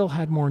Dad still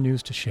had more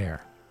news to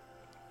share.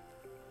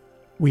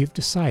 We've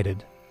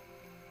decided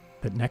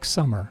that next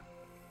summer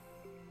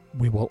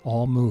we will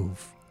all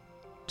move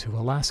to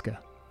Alaska.